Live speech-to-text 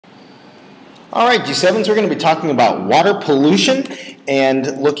All right, G7s, we're going to be talking about water pollution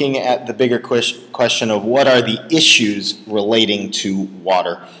and looking at the bigger question of what are the issues relating to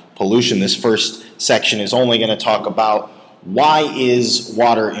water pollution. This first section is only going to talk about why is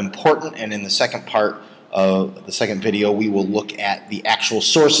water important, and in the second part of the second video, we will look at the actual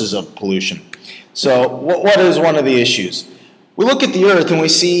sources of pollution. So what is one of the issues? We look at the earth and we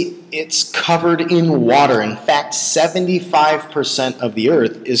see it's covered in water. In fact, 75% of the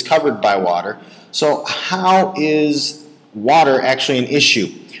earth is covered by water. So how is water actually an issue?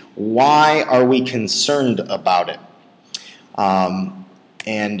 Why are we concerned about it?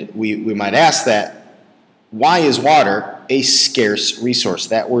 And we might ask that, why is water a scarce resource?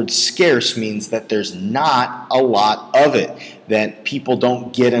 That word scarce means that there's not a lot of it, that people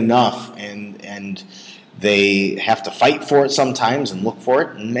don't get enough, and they have to fight for it sometimes and look for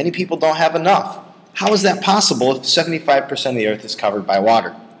it, and many people don't have enough. How is that possible if 75% of the earth is covered by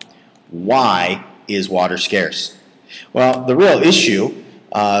water? Why is water scarce? Well, the real issue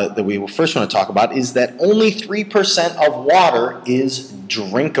that we first want to talk about is that only 3% of water is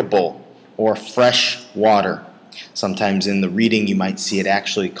drinkable or fresh water. Sometimes in the reading you might see it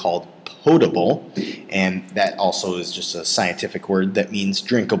actually called potable, and that also is just a scientific word that means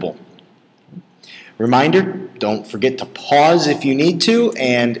drinkable. Reminder, don't forget to pause if you need to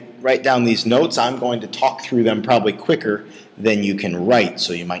and write down these notes. I'm going to talk through them probably quicker than you can write,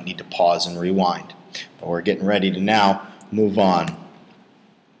 so you might need to pause and rewind. But we're getting ready to now move on.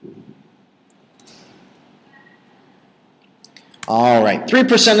 All right,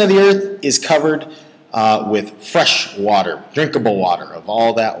 3% of the earth is covered with fresh water, drinkable water. Of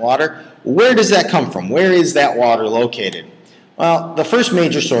all that water, where does that come from? Where is that water located? Well, the first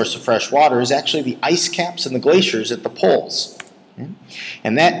major source of fresh water is actually the ice caps and the glaciers at the poles.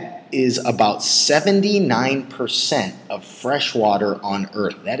 And that is about 79% of fresh water on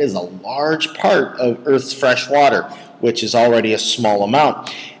Earth. That is a large part of Earth's fresh water, which is already a small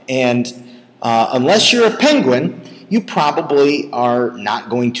amount. And unless you're a penguin, you probably are not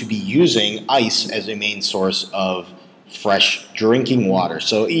going to be using ice as a main source of fresh drinking water.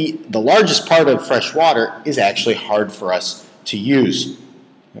 So the largest part of fresh water is actually hard for us to use.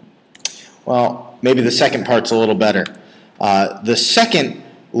 Well, maybe the second part's a little better. The second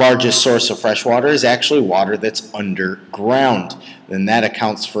largest source of fresh water is actually water that's underground, and that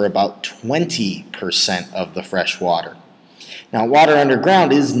accounts for about 20% of the fresh water. Now, water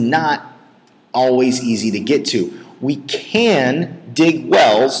underground is not always easy to get to. We can dig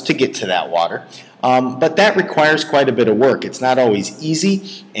wells to get to that water, but that requires quite a bit of work. It's not always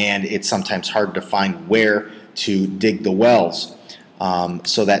easy, and it's sometimes hard to find where to dig the wells.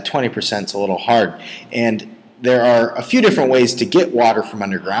 So that 20% is a little hard. And there are a few different ways to get water from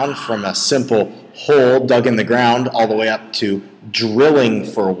underground, from a simple hole dug in the ground all the way up to drilling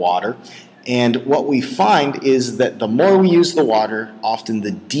for water. And what we find is that the more we use the water, often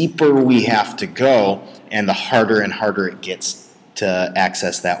the deeper we have to go, and the harder and harder it gets to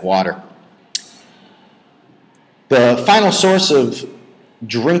access that water. The final source of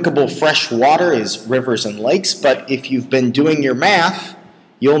drinkable fresh water is rivers and lakes, but if you've been doing your math,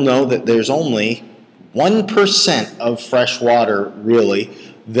 you'll know that there's only 1% of fresh water, really,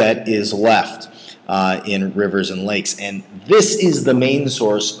 that is left in rivers and lakes. And this is the main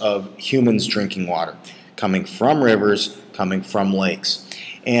source of humans drinking water, coming from rivers, coming from lakes.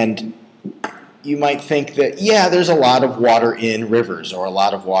 And you might think that, yeah, there's a lot of water in rivers or a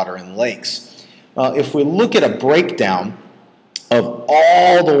lot of water in lakes. Well, if we look at a breakdown of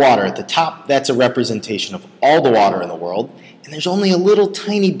all the water at the top, that's a representation of all the water in the world, and there's only a little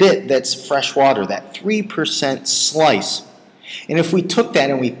tiny bit that's fresh water, that 3% slice. And if we took that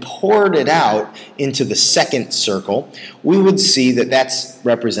and we poured it out into the second circle, we would see that that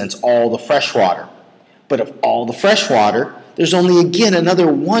represents all the fresh water. But of all the fresh water, there's only, again, another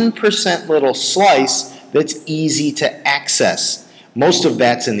 1% little slice that's easy to access. Most of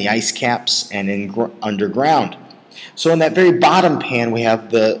that's in the ice caps and in underground. So in that very bottom pan, we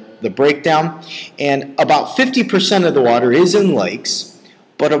have the breakdown, and about 50% of the water is in lakes,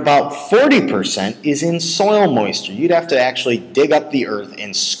 but about 40% is in soil moisture. You'd have to actually dig up the earth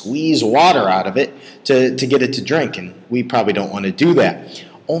and squeeze water out of it to get it to drink, and we probably don't want to do that.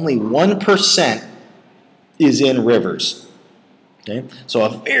 Only 1% is in rivers. Okay? So a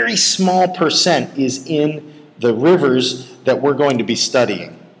very small percent is in the rivers that we're going to be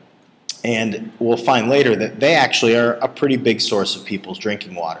studying. And we'll find later that they actually are a pretty big source of people's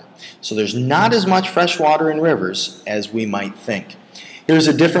drinking water. So there's not as much fresh water in rivers as we might think. Here's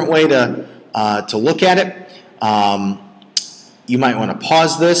a different way to look at it. You might want to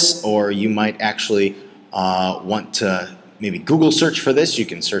pause this, or you might actually want to maybe Google search for this. You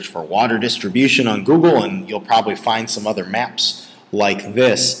can search for water distribution on Google, and you'll probably find some other maps like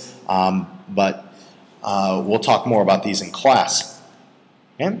this. But we'll talk more about these in class.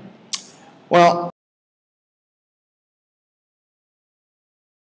 Okay? Well,